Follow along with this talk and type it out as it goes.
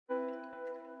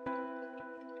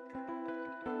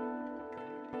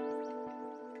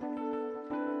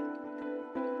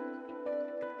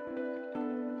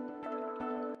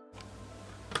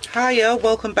Hiya,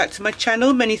 welcome back to my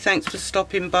channel. Many thanks for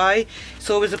stopping by. It's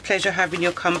always a pleasure having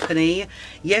your company.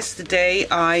 Yesterday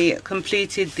I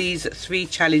completed these 3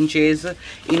 challenges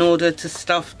in order to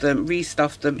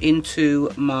restuff them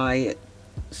into my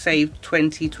Save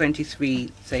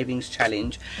 2023 savings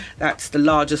challenge. That's the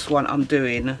largest one I'm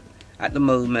doing at the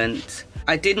moment.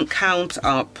 I didn't count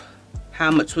up how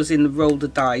much was in the roll the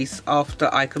dice after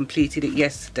I completed it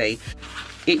yesterday.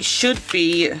 It should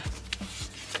be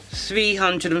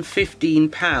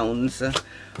 £315,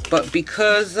 but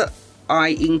because I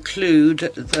include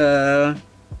the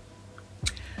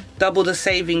double the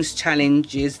savings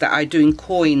challenges that I do in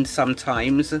coins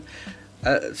sometimes,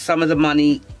 some of the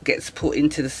money gets put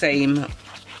into the same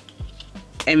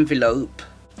envelope.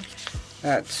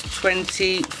 That's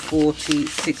 20, 40,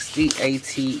 60,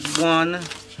 81,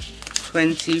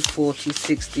 20, 40,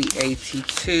 60,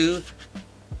 82,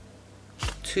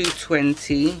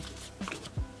 220,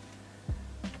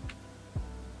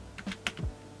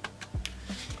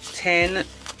 10,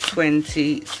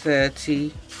 20, 30,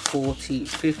 40,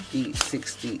 50,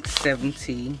 60,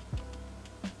 70,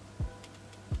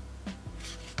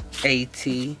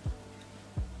 80,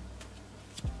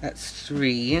 that's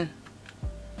 3,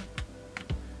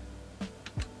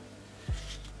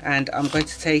 and I'm going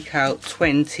to take out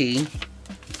 20,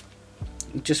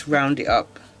 just round it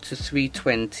up to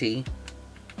 320,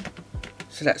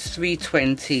 so that's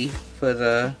 320 for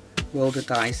the roll the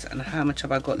dice. And how much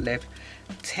have I got left?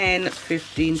 10,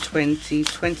 15, 20,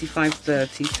 25,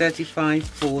 30, 35,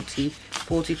 40,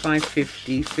 45,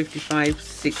 50, 55,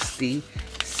 60,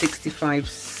 65,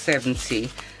 70.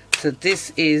 So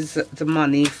this is the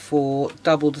money for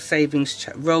double the savings,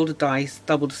 roll the dice,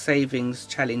 double the savings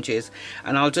challenges,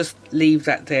 and I'll just leave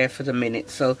that there for the minute.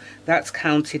 So that's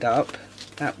counted up,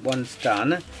 that one's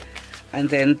done. And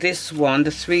then this one,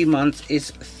 the 3 months,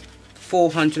 is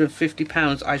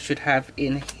 £450 I should have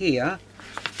in here.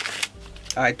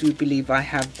 I do believe I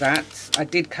have that. I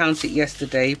did count it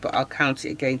yesterday, but I'll count it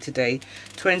again today.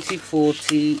 20,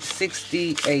 40,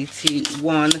 60,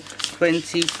 81,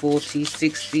 20, 40,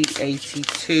 60,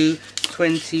 82,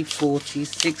 20, 40,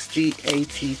 60,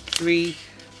 83,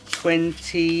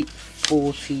 20,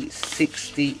 40,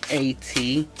 60,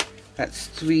 80. That's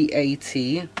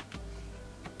 380.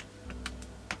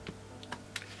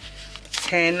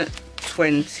 10,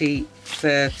 20,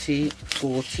 30,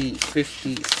 40,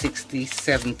 50, 60,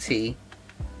 70.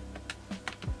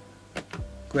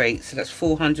 Great, so that's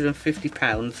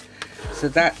 £450. So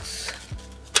that's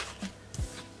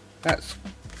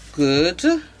good.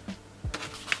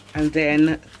 And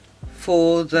then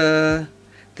for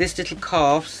this little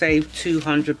calf, save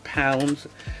 £200.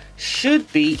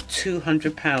 Should be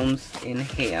 £200 in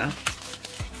here.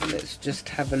 Let's just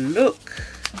have a look.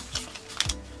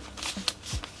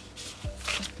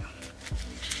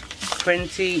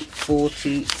 20,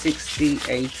 40, 60,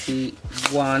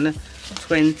 81,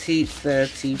 20,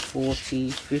 30,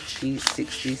 40, 50,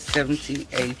 60, 70,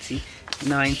 80,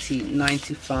 90,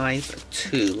 95,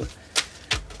 2.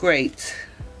 Great.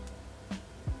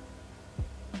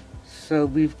 So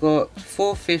we've got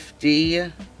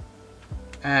 450,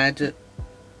 add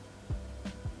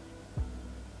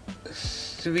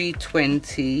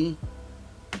 320,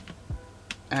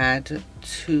 add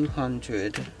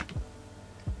 200.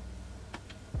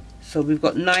 So we've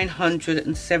got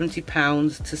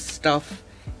 £970 to stuff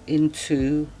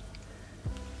into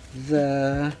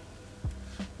the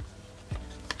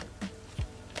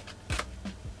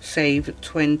Save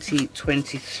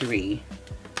 2023.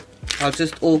 I'll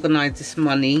just organise this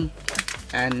money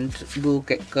and we'll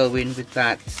get going with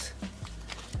that.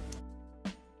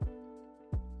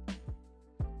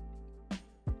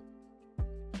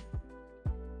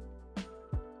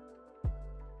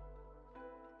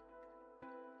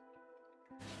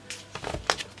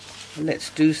 Let's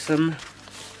do some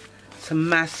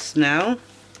maths now.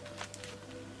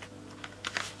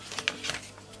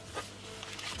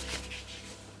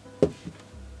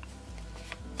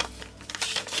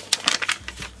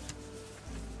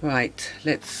 Right,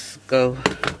 let's go.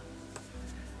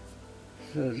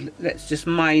 So let's just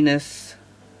minus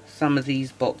some of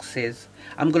these boxes.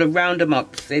 I'm going to round them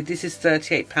up. Say this is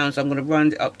 £38. I'm going to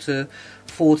round it up to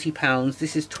 £40.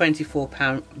 This is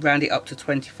 £24. Round it up to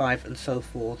 25, and so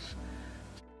forth.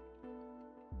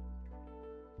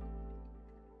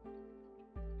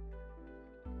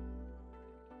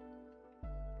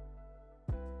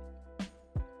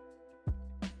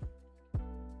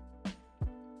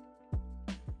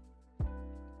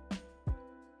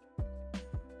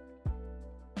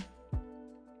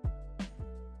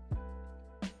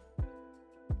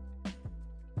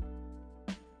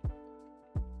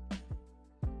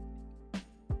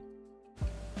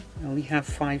 and we have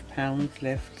 £5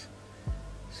 left,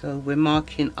 so we're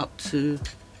marking up to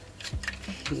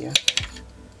here.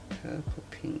 Purple,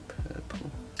 pink,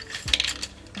 purple.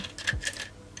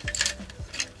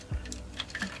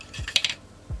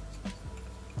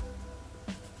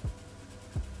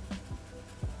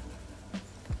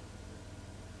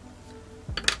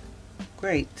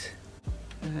 Great.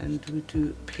 And we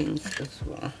do pink as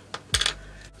well.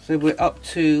 So we're up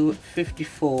to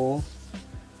 54,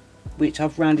 which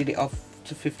I've rounded it off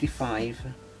to 55.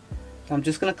 So I'm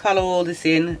just going to colour all this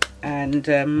in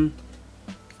and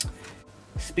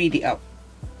speed it up.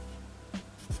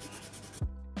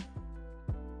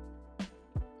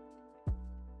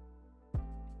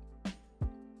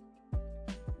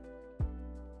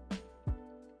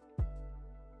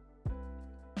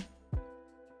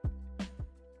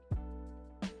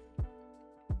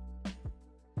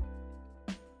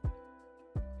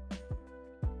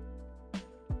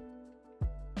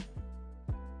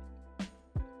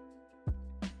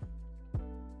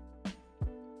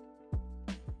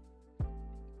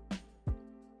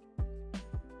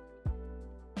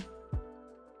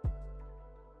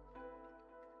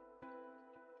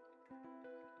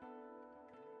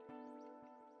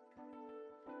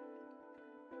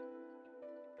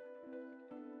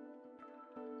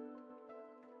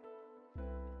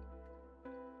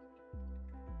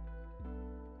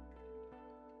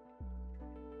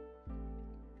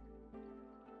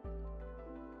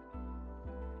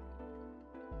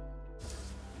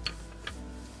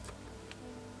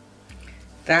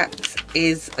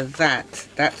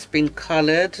 That's been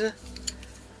coloured,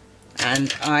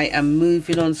 and I am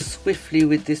moving on swiftly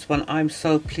with this one. I'm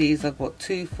so pleased. I've got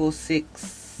 2, 4,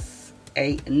 6,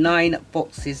 8, 9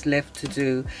 boxes left to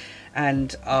do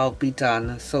and I'll be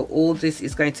done. So all this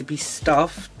is going to be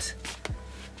stuffed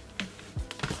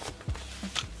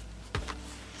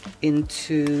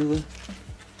into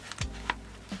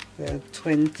the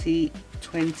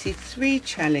 2023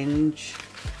 challenge.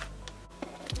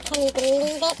 Can you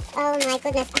believe it? Oh my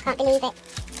goodness, I can't believe it.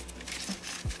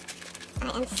 I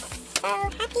am so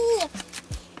happy.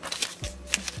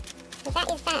 So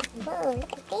that is that. Whoa,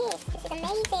 look at this. This is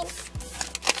amazing.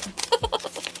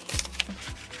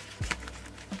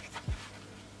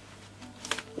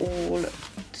 All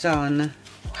done.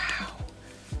 Wow.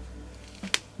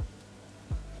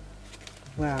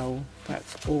 Wow,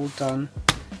 that's all done.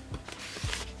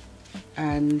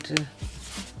 And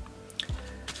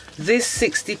this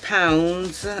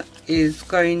 £60 is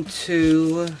going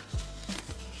to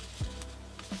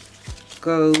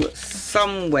go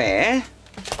somewhere.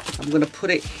 I'm going to put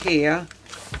it here.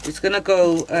 It's going to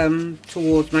go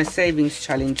towards my savings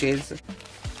challenges.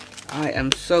 I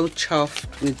am so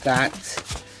chuffed with that.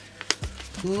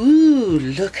 Ooh,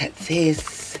 look at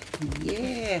this.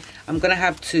 Yeah, I'm going to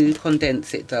have to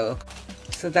condense it though.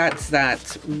 So that's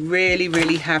that.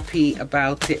 Really happy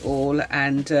about it all,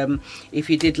 and if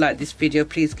you did like this video,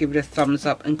 please give it a thumbs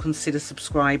up and consider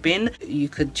subscribing. You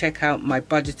could check out my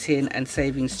budgeting and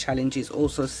savings challenges,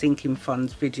 also sinking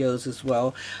funds videos as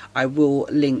well. I will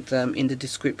link them in the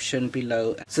description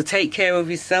below. So take care of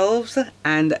yourselves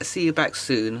and see you back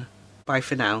soon. Bye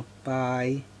for now.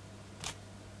 Bye.